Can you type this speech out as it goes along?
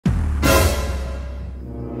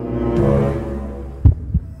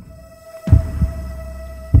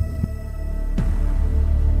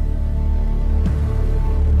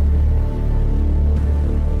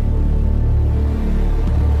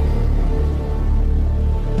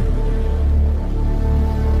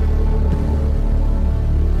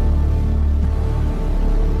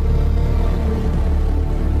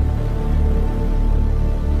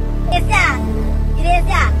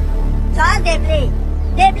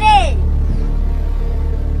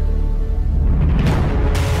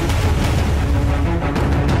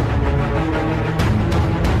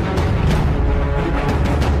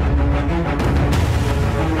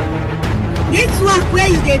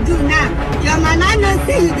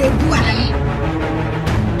wetin you dey do am?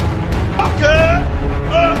 Okay.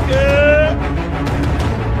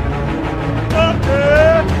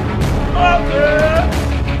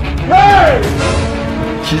 Hey!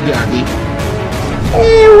 Chidadi.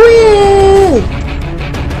 Ewe!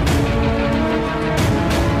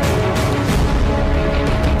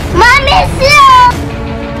 Mommy, see you!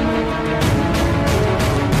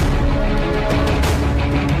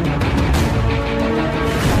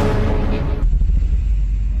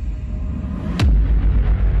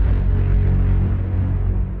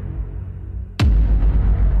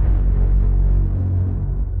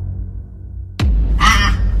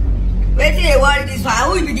 Wetin dey worry this one?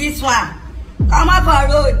 Who be this one? Come up for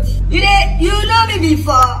road. You know me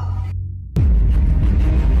before.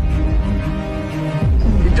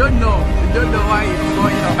 You don't know why it's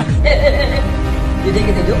going on. You think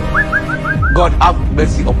it's a joke? God have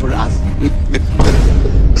mercy upon us.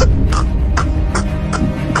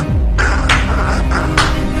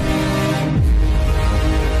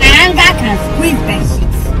 Anger can squeeze bed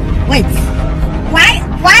sheets. Wait,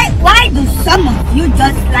 why do some of you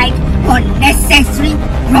just like unnecessary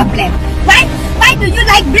problem? Why do you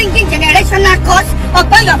like bringing generational curse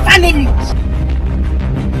upon your family?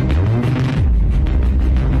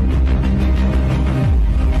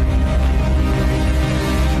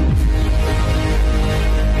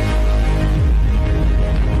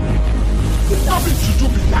 Nothing to do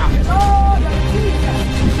with that.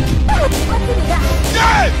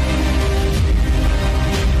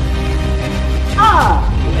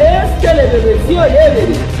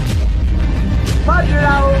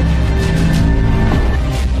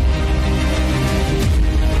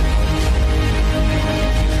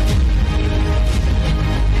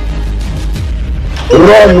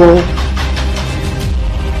 Run.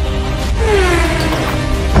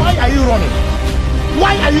 Why are you running?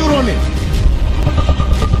 Why are you running?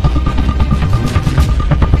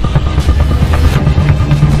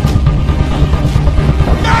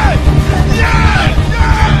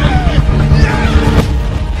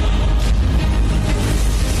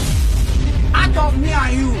 Out of me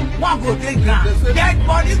and you, one go take ground. Dead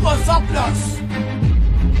body go surplus.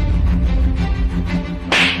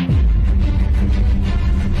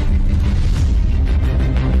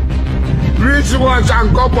 Rich wash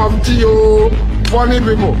and cup of tea, oh, funny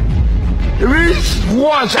people. Rich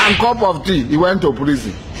wash and cup of tea. He went to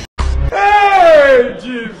prison. Hey,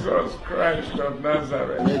 Jesus Christ of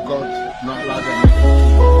Nazareth. May God not allow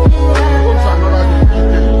them.